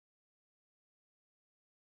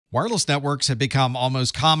Wireless networks have become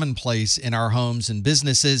almost commonplace in our homes and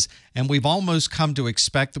businesses, and we've almost come to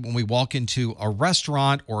expect that when we walk into a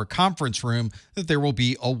restaurant or a conference room, that there will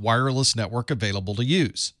be a wireless network available to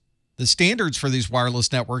use. The standards for these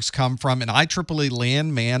wireless networks come from an IEEE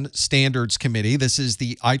Land-Man Standards Committee. This is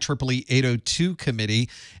the IEEE 802 committee,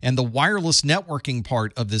 and the wireless networking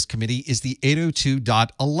part of this committee is the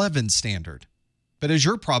 802.11 standard. But as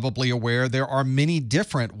you're probably aware, there are many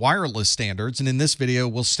different wireless standards, and in this video,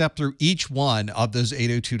 we'll step through each one of those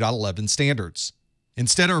 802.11 standards.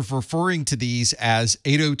 Instead of referring to these as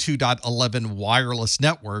 802.11 wireless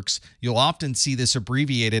networks, you'll often see this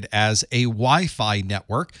abbreviated as a Wi-Fi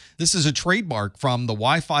network. This is a trademark from the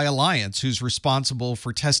Wi-Fi Alliance, who's responsible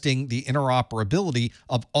for testing the interoperability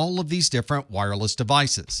of all of these different wireless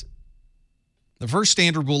devices. The first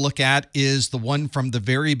standard we'll look at is the one from the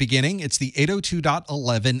very beginning. It's the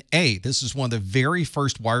 802.11a. This is one of the very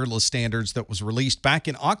first wireless standards that was released back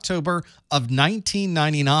in October of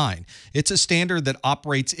 1999. It's a standard that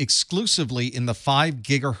operates exclusively in the 5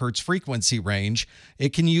 gigahertz frequency range.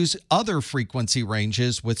 It can use other frequency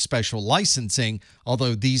ranges with special licensing,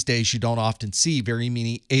 although these days you don't often see very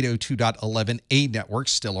many 802.11a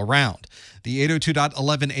networks still around. The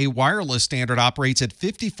 802.11a wireless standard operates at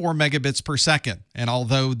 54 megabits per second. And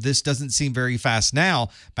although this doesn't seem very fast now,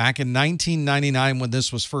 back in 1999 when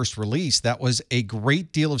this was first released, that was a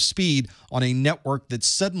great deal of speed on a network that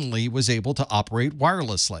suddenly was able to operate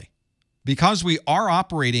wirelessly. Because we are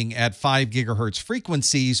operating at 5 gigahertz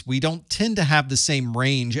frequencies, we don't tend to have the same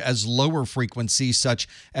range as lower frequencies such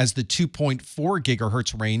as the 2.4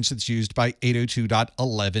 gigahertz range that's used by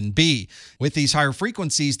 802.11b. With these higher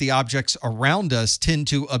frequencies, the objects around us tend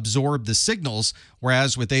to absorb the signals,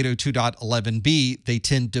 whereas with 802.11b, they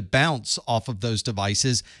tend to bounce off of those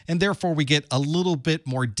devices, and therefore we get a little bit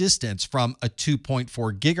more distance from a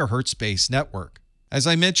 2.4 gigahertz base network. As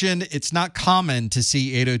I mentioned, it's not common to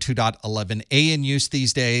see 802.11a in use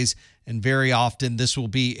these days, and very often this will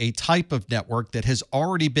be a type of network that has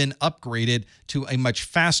already been upgraded to a much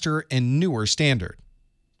faster and newer standard.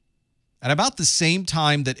 At about the same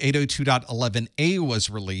time that 802.11a was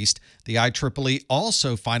released, the IEEE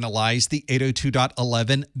also finalized the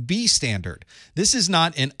 802.11b standard. This is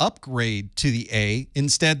not an upgrade to the A.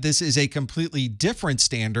 Instead, this is a completely different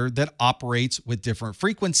standard that operates with different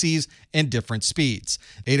frequencies and different speeds.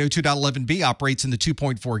 802.11b operates in the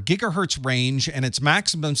 2.4 gigahertz range, and its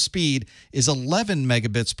maximum speed is 11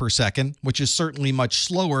 megabits per second, which is certainly much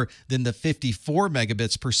slower than the 54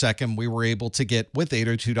 megabits per second we were able to get with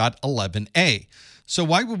 802.11a. So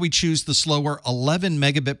why would we choose the slower 11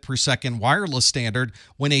 megabit per second wireless standard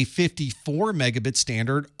when a 54 megabit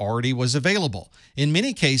standard already was available? In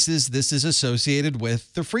many cases, this is associated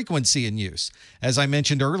with the frequency in use. As I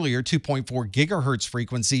mentioned earlier, 2.4 gigahertz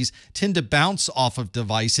frequencies tend to bounce off of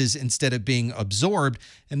devices instead of being absorbed,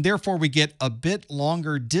 and therefore we get a bit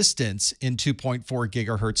longer distance in 2.4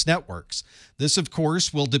 gigahertz networks. This, of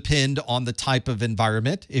course, will depend on the type of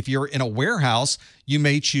environment. If you're in a warehouse, you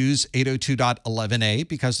may choose 802.11a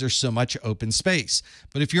because there's so much open space.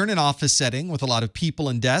 But if you're in an office setting with a lot of people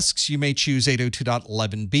and desks, you may choose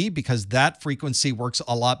 802.11b because that frequency works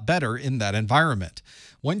a lot better in that environment.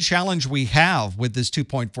 One challenge we have with this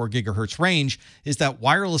 2.4 gigahertz range is that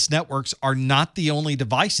wireless networks are not the only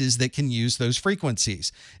devices that can use those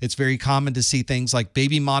frequencies. It's very common to see things like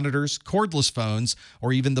baby monitors, cordless phones,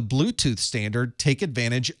 or even the Bluetooth standard take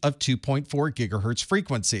advantage of 2.4 gigahertz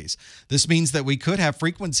frequencies. This means that we could have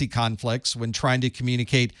frequency conflicts when trying to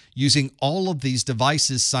communicate using all of these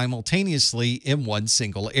devices simultaneously in one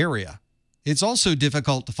single area. It's also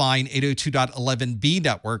difficult to find 802.11b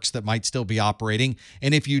networks that might still be operating,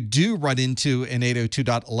 and if you do run into an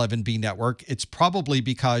 802.11b network, it's probably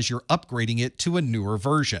because you're upgrading it to a newer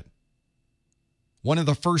version. One of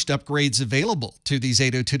the first upgrades available to these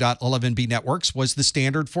 802.11b networks was the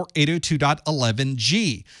standard for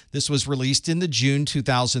 802.11g. This was released in the June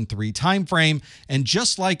 2003 timeframe, and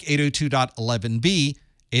just like 802.11b,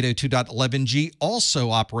 802.11g also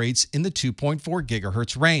operates in the 2.4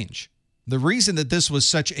 gigahertz range. The reason that this was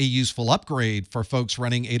such a useful upgrade for folks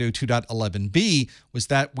running 802.11b was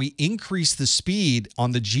that we increased the speed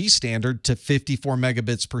on the G standard to 54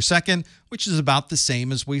 megabits per second, which is about the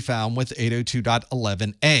same as we found with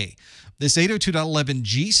 802.11a. This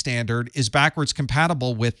 802.11g standard is backwards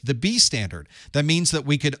compatible with the B standard. That means that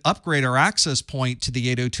we could upgrade our access point to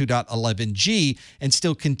the 802.11g and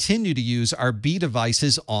still continue to use our B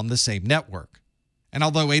devices on the same network. And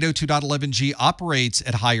although 802.11g operates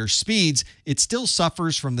at higher speeds, it still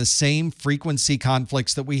suffers from the same frequency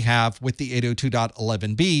conflicts that we have with the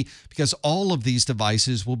 802.11b because all of these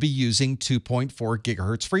devices will be using 2.4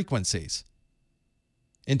 gigahertz frequencies.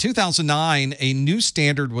 In 2009, a new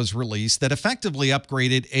standard was released that effectively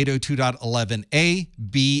upgraded 802.11a,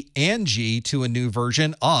 b, and g to a new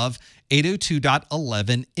version of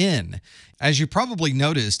 802.11n. As you probably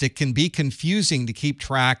noticed, it can be confusing to keep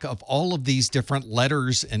track of all of these different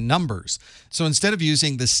letters and numbers. So instead of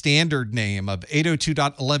using the standard name of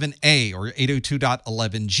 802.11a or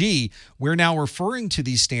 802.11g, we're now referring to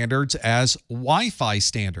these standards as Wi-Fi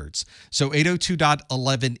standards. So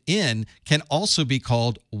 802.11n can also be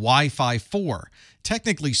called Wi-Fi 4.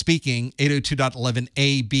 Technically speaking,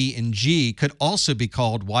 802.11a, b, and g could also be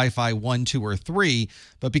called Wi-Fi 1, 2, or 3,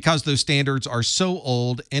 but because those standards are so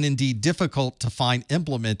old and indeed difficult to find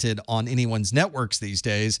implemented on anyone's networks these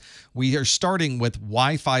days, we are starting with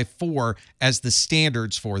Wi-Fi 4 as the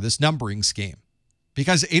standards for this numbering scheme.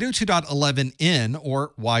 Because 802.11n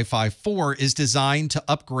or Wi-Fi 4 is designed to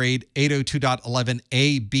upgrade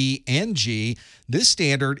 802.11a, b, and g, this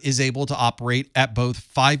standard is able to operate at both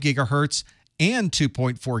 5 gigahertz and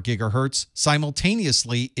 2.4 gigahertz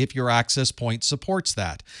simultaneously if your access point supports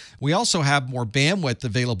that. We also have more bandwidth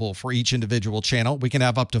available for each individual channel. We can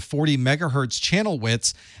have up to 40 megahertz channel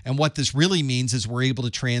widths, and what this really means is we're able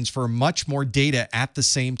to transfer much more data at the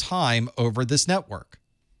same time over this network.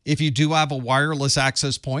 If you do have a wireless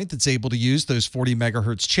access point that's able to use those 40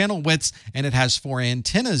 megahertz channel widths and it has 4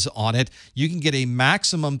 antennas on it, you can get a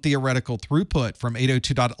maximum theoretical throughput from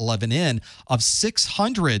 802.11n of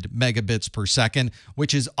 600 megabits per second,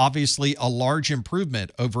 which is obviously a large improvement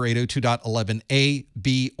over 802.11a,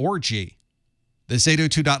 b, or g. This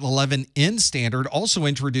 802.11n standard also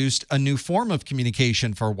introduced a new form of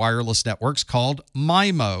communication for wireless networks called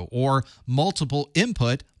MIMO, or multiple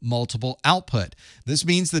input, multiple output. This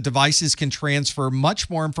means the devices can transfer much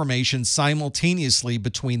more information simultaneously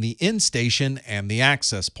between the end station and the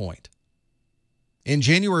access point. In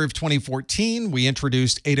January of 2014, we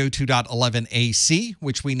introduced 802.11ac,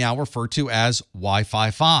 which we now refer to as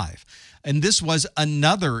Wi-Fi 5. And this was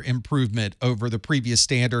another improvement over the previous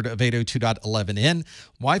standard of 802.11n.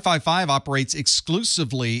 Wi-Fi 5 operates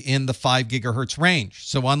exclusively in the 5 gigahertz range.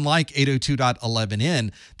 So unlike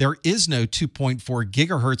 802.11n, there is no 2.4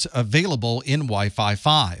 gigahertz available in Wi-Fi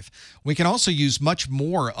 5. We can also use much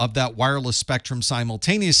more of that wireless spectrum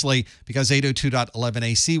simultaneously because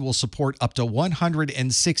 802.11ac will support up to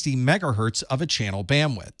 160 megahertz of a channel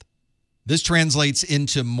bandwidth. This translates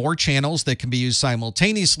into more channels that can be used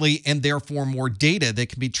simultaneously and therefore more data that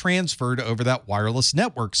can be transferred over that wireless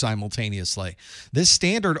network simultaneously. This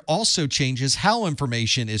standard also changes how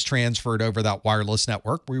information is transferred over that wireless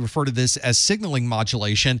network. We refer to this as signaling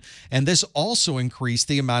modulation, and this also increased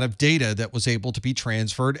the amount of data that was able to be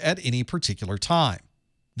transferred at any particular time.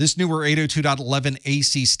 This newer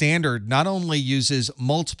 802.11ac standard not only uses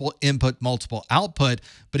multiple input, multiple output,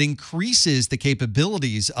 but increases the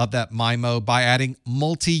capabilities of that MIMO by adding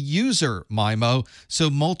multi-user MIMO, so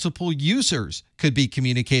multiple users could be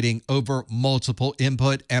communicating over multiple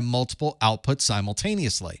input and multiple output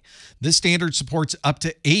simultaneously. This standard supports up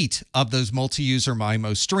to 8 of those multi-user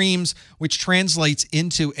MIMO streams, which translates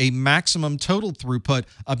into a maximum total throughput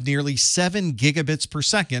of nearly 7 gigabits per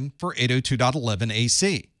second for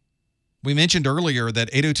 802.11ac. We mentioned earlier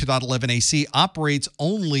that 802.11ac operates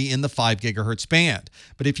only in the 5 gigahertz band,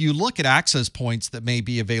 but if you look at access points that may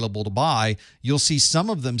be available to buy, you'll see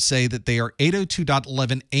some of them say that they are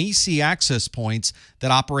 802.11ac access points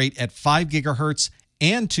that operate at 5 gigahertz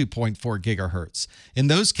and 2.4 gigahertz. In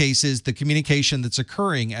those cases, the communication that's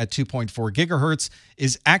occurring at 2.4 gigahertz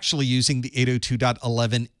is actually using the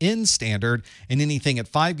 802.11n standard, and anything at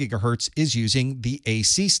 5 gigahertz is using the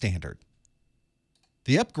AC standard.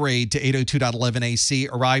 The upgrade to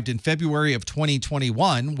 802.11ac arrived in February of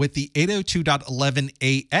 2021 with the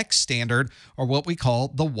 802.11ax standard, or what we call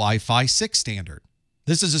the Wi-Fi 6 standard.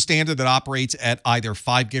 This is a standard that operates at either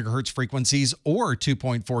 5 gigahertz frequencies or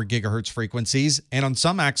 2.4 gigahertz frequencies, and on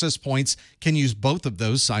some access points can use both of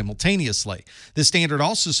those simultaneously. This standard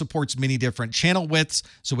also supports many different channel widths,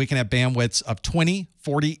 so we can have bandwidths of 20,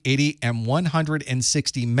 40, 80, and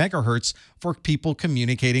 160 megahertz for people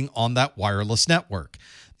communicating on that wireless network.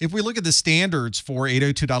 If we look at the standards for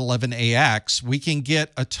 802.11ax, we can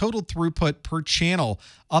get a total throughput per channel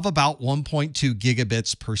of about 1.2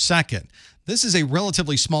 gigabits per second. This is a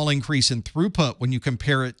relatively small increase in throughput when you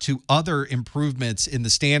compare it to other improvements in the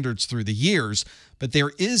standards through the years, but there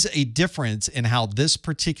is a difference in how this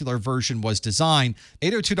particular version was designed.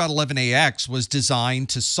 802.11ax was designed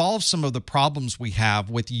to solve some of the problems we have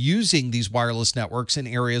with using these wireless networks in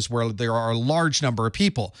areas where there are a large number of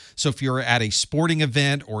people. So if you're at a sporting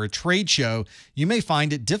event or a trade show, you may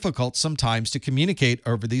find it difficult sometimes to communicate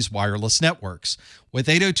over these wireless networks. With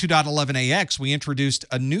 802.11ax, we introduced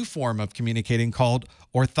a new form of communicating called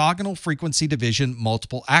orthogonal frequency division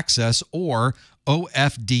multiple access, or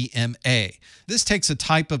OFDMA. This takes a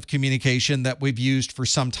type of communication that we've used for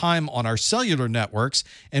some time on our cellular networks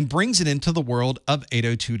and brings it into the world of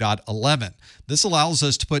 802.11. This allows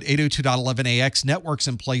us to put 802.11ax networks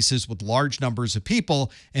in places with large numbers of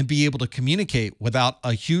people and be able to communicate without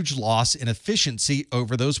a huge loss in efficiency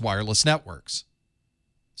over those wireless networks.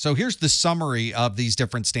 So here's the summary of these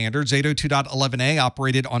different standards. 802.11a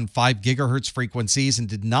operated on 5 gigahertz frequencies and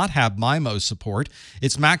did not have MIMO support.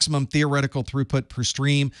 Its maximum theoretical throughput per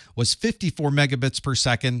stream was 54 megabits per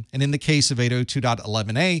second. And in the case of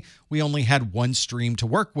 802.11a, we only had one stream to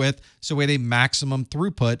work with, so we had a maximum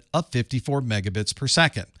throughput of 54 megabits per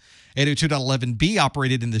second. 802.11b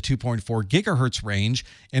operated in the 2.4 gigahertz range,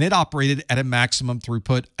 and it operated at a maximum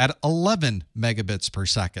throughput at 11 megabits per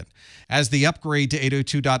second. As the upgrade to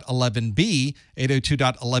 802.11b,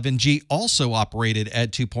 802.11g also operated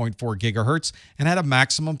at 2.4 gigahertz and had a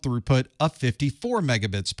maximum throughput of 54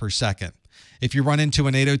 megabits per second. If you run into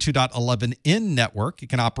an 802.11n network, it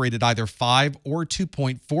can operate at either 5 or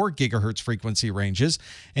 2.4 gigahertz frequency ranges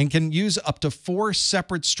and can use up to 4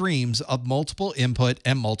 separate streams of multiple input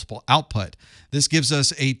and multiple output. This gives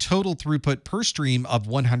us a total throughput per stream of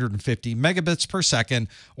 150 megabits per second,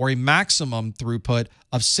 or a maximum throughput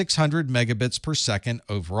of 600 megabits per second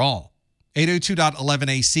overall.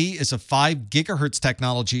 802.11ac is a 5 gigahertz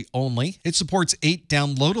technology only. It supports 8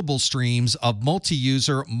 downloadable streams of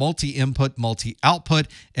multi-user, multi-input, multi-output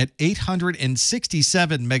at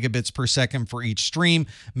 867 megabits per second for each stream,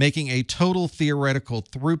 making a total theoretical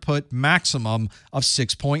throughput maximum of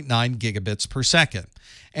 6.9 gigabits per second.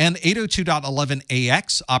 And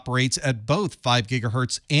 802.11ax operates at both 5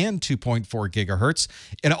 gigahertz and 2.4 gigahertz.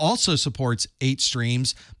 It also supports 8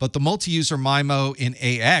 streams, but the multi-user MIMO in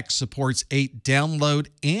AX supports 8 download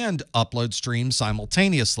and upload streams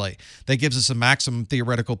simultaneously. That gives us a maximum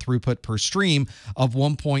theoretical throughput per stream of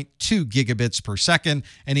 1.2 gigabits per second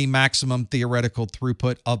and a maximum theoretical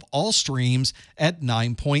throughput of all streams at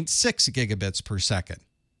 9.6 gigabits per second.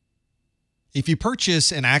 If you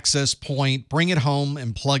purchase an access point, bring it home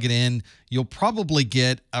and plug it in, you'll probably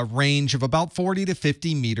get a range of about 40 to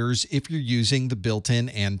 50 meters if you're using the built-in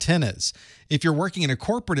antennas. If you're working in a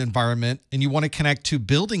corporate environment and you want to connect 2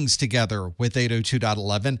 buildings together with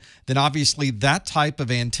 802.11, then obviously that type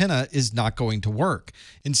of antenna is not going to work.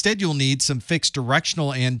 Instead, you'll need some fixed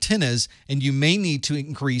directional antennas, and you may need to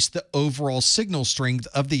increase the overall signal strength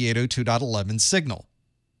of the 802.11 signal.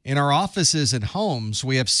 In our offices and homes,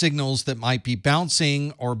 we have signals that might be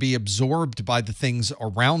bouncing or be absorbed by the things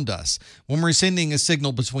around us. When we're sending a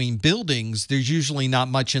signal between buildings, there's usually not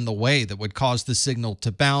much in the way that would cause the signal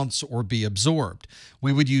to bounce or be absorbed.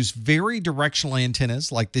 We would use very directional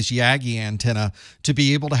antennas like this Yagi antenna to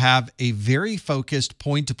be able to have a very focused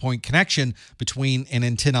point-to-point connection between an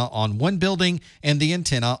antenna on one building and the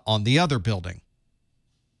antenna on the other building.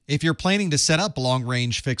 If you're planning to set up a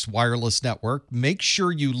long-range fixed wireless network, make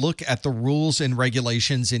sure you look at the rules and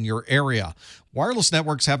regulations in your area. Wireless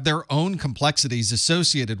networks have their own complexities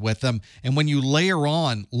associated with them, and when you layer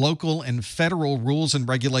on local and federal rules and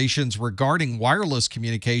regulations regarding wireless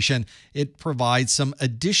communication, it provides some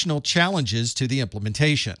additional challenges to the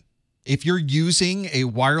implementation. If you're using a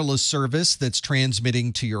wireless service that's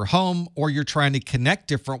transmitting to your home, or you're trying to connect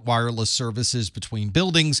different wireless services between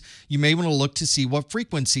buildings, you may want to look to see what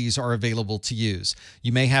frequencies are available to use.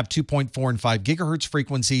 You may have 2.4 and 5 gigahertz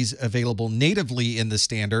frequencies available natively in the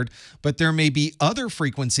standard, but there may be other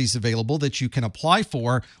frequencies available that you can apply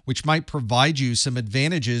for, which might provide you some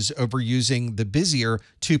advantages over using the busier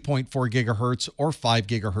 2.4 gigahertz or 5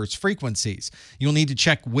 gigahertz frequencies. You'll need to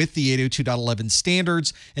check with the 802.11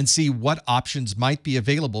 standards and see what options might be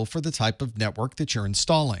available for the type of network that you're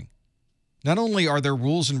installing. Not only are there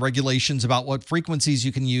rules and regulations about what frequencies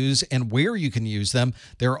you can use and where you can use them,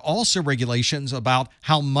 there are also regulations about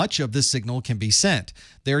how much of the signal can be sent.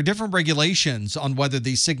 There are different regulations on whether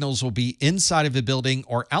these signals will be inside of a building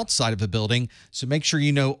or outside of a building, so make sure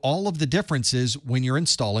you know all of the differences when you're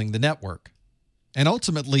installing the network. And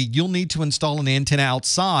ultimately, you'll need to install an antenna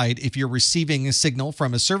outside if you're receiving a signal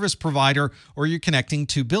from a service provider or you're connecting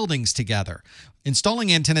 2 buildings together.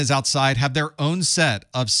 Installing antennas outside have their own set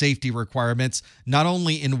of safety requirements, not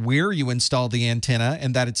only in where you install the antenna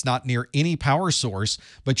and that it's not near any power source,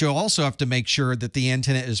 but you'll also have to make sure that the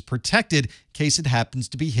antenna is protected in case it happens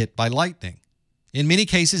to be hit by lightning. In many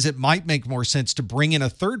cases, it might make more sense to bring in a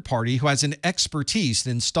third party who has an expertise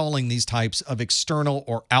in installing these types of external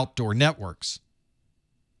or outdoor networks.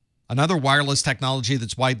 Another wireless technology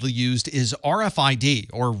that's widely used is RFID,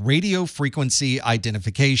 or radio frequency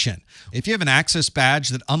identification. If you have an access badge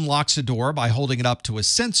that unlocks a door by holding it up to a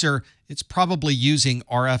sensor, it's probably using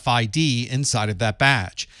RFID inside of that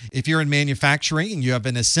badge. If you're in manufacturing and you have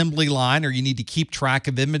an assembly line or you need to keep track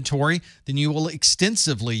of inventory, then you will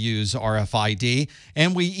extensively use RFID.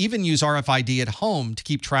 And we even use RFID at home to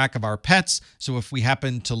keep track of our pets. So if we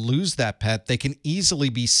happen to lose that pet, they can easily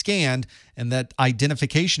be scanned and that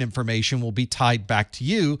identification information will be tied back to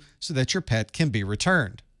you so that your pet can be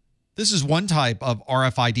returned. This is one type of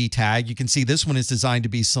RFID tag. You can see this one is designed to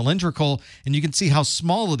be cylindrical, and you can see how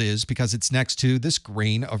small it is because it's next to this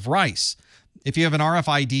grain of rice. If you have an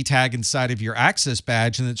RFID tag inside of your access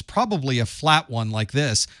badge, then it's probably a flat one like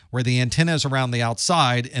this, where the antenna is around the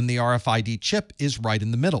outside and the RFID chip is right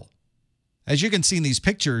in the middle. As you can see in these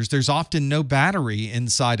pictures, there's often no battery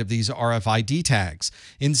inside of these RFID tags.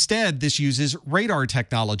 Instead, this uses radar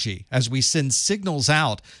technology. As we send signals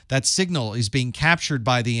out, that signal is being captured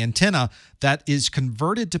by the antenna that is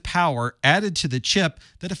converted to power added to the chip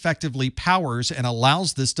that effectively powers and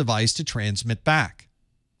allows this device to transmit back.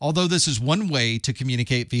 Although this is one way to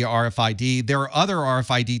communicate via RFID, there are other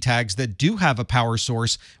RFID tags that do have a power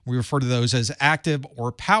source. We refer to those as active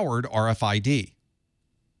or powered RFID.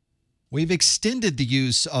 We've extended the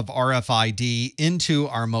use of RFID into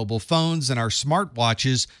our mobile phones and our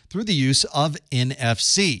smartwatches through the use of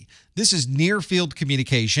NFC. This is near-field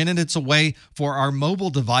communication, and it's a way for our mobile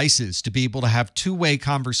devices to be able to have two-way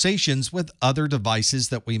conversations with other devices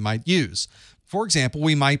that we might use. For example,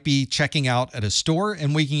 we might be checking out at a store,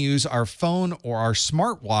 and we can use our phone or our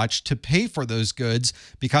smartwatch to pay for those goods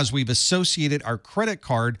because we've associated our credit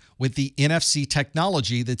card with the NFC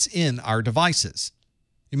technology that's in our devices.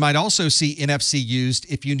 You might also see NFC used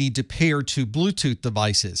if you need to pair to Bluetooth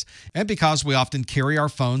devices. And because we often carry our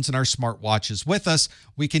phones and our smartwatches with us,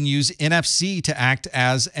 we can use NFC to act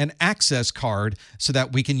as an access card so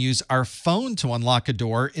that we can use our phone to unlock a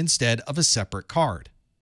door instead of a separate card.